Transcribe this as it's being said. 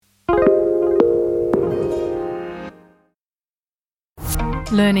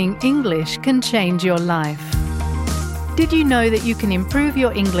Learning English can change your life. Did you know that you can improve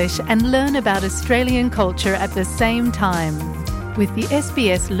your English and learn about Australian culture at the same time? With the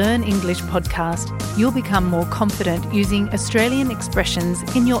SBS Learn English podcast, you'll become more confident using Australian expressions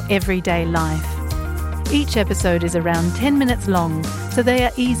in your everyday life. Each episode is around 10 minutes long, so they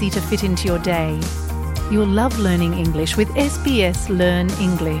are easy to fit into your day. You'll love learning English with SBS Learn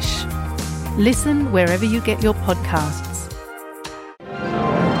English. Listen wherever you get your podcasts.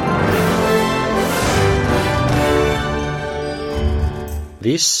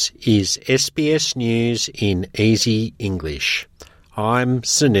 This is SBS News in Easy English. I'm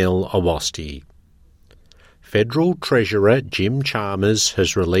Sunil Awasthi. Federal Treasurer Jim Chalmers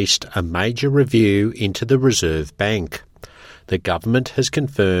has released a major review into the Reserve Bank. The government has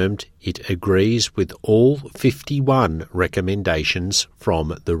confirmed it agrees with all 51 recommendations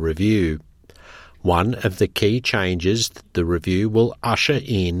from the review. One of the key changes that the review will usher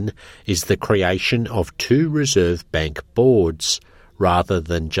in is the creation of 2 Reserve Bank boards, rather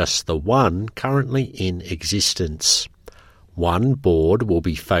than just the one currently in existence. One board will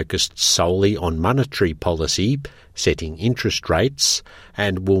be focused solely on monetary policy, setting interest rates,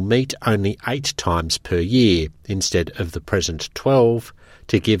 and will meet only 8 times per year instead of the present 12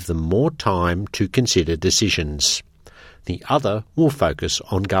 to give them more time to consider decisions. The other will focus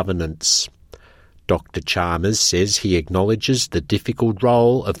on governance. Dr. Chalmers says he acknowledges the difficult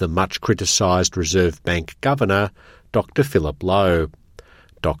role of the much criticised Reserve Bank Governor, Dr. Philip Lowe.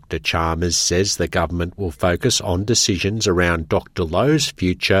 Dr. Chalmers says the government will focus on decisions around Dr. Lowe's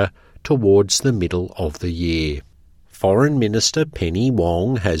future towards the middle of the year. Foreign Minister Penny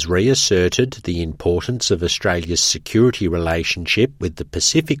Wong has reasserted the importance of Australia's security relationship with the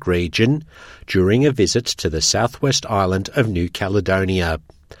Pacific region during a visit to the southwest island of New Caledonia.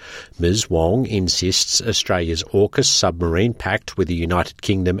 Ms. Wong insists Australia's AUKUS submarine pact with the United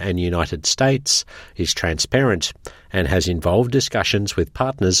Kingdom and United States is transparent and has involved discussions with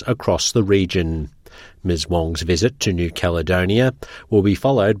partners across the region. Ms. Wong's visit to New Caledonia will be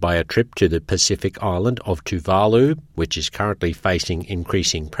followed by a trip to the Pacific island of Tuvalu, which is currently facing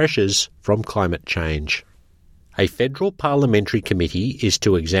increasing pressures from climate change. A federal parliamentary committee is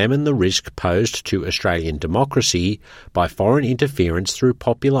to examine the risk posed to Australian democracy by foreign interference through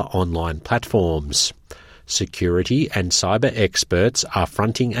popular online platforms. Security and cyber experts are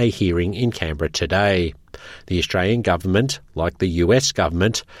fronting a hearing in Canberra today. The Australian government, like the US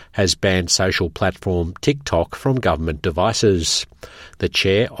government, has banned social platform TikTok from government devices. The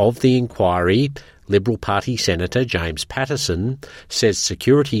chair of the inquiry, Liberal Party Senator James Patterson, says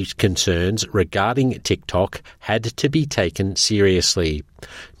security concerns regarding TikTok had to be taken seriously.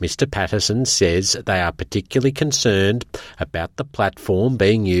 Mr. Patterson says they are particularly concerned about the platform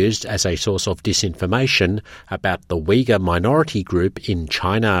being used as a source of disinformation about the Uyghur minority group in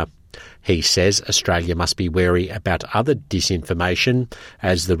China. He says Australia must be wary about other disinformation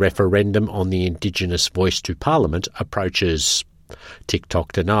as the referendum on the Indigenous voice to Parliament approaches.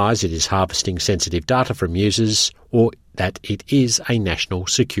 TikTok denies it is harvesting sensitive data from users or that it is a national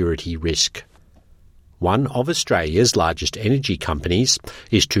security risk. One of Australia's largest energy companies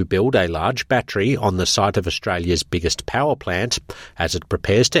is to build a large battery on the site of Australia's biggest power plant as it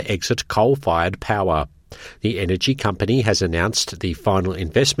prepares to exit coal-fired power. The energy company has announced the final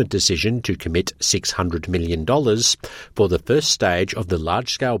investment decision to commit $600 million for the first stage of the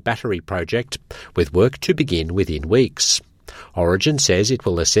large-scale battery project, with work to begin within weeks. Origin says it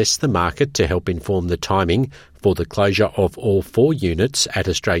will assess the market to help inform the timing for the closure of all 4 units at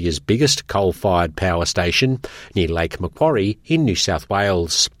Australia's biggest coal-fired power station near Lake Macquarie in New South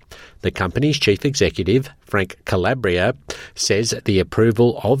Wales. The company's chief executive, Frank Calabria, says the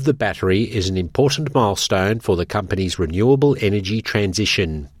approval of the battery is an important milestone for the company's renewable energy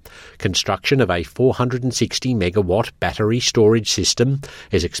transition. Construction of a 460-megawatt battery storage system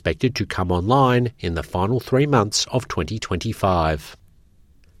is expected to come online in the final 3 months of 2025.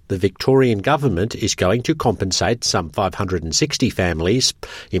 The Victorian government is going to compensate some 560 families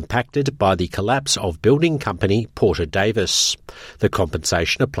impacted by the collapse of building company Porter Davis. The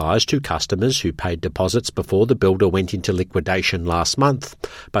compensation applies to customers who paid deposits before the builder went into liquidation last month,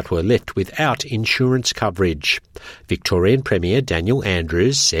 but were left without insurance coverage. Victorian Premier Daniel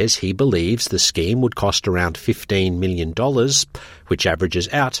Andrews says he believes the scheme would cost around $15 million, which averages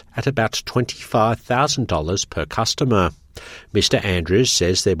out at about $25,000 per customer. Mr. Andrews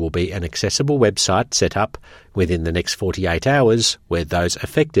says there will be an accessible website set up within the next 48 hours where those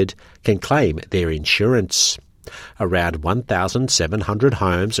affected can claim their insurance. Around 1,700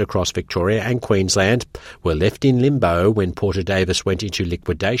 homes across Victoria and Queensland were left in limbo when Porter-Davis went into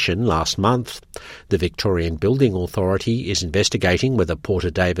liquidation last month. The Victorian Building Authority is investigating whether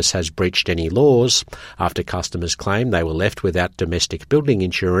Porter-Davis has breached any laws after customers claim they were left without domestic building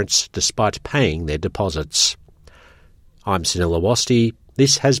insurance despite paying their deposits. I'm Sunil Awasthi.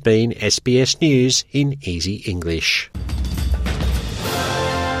 This has been SBS News in Easy English.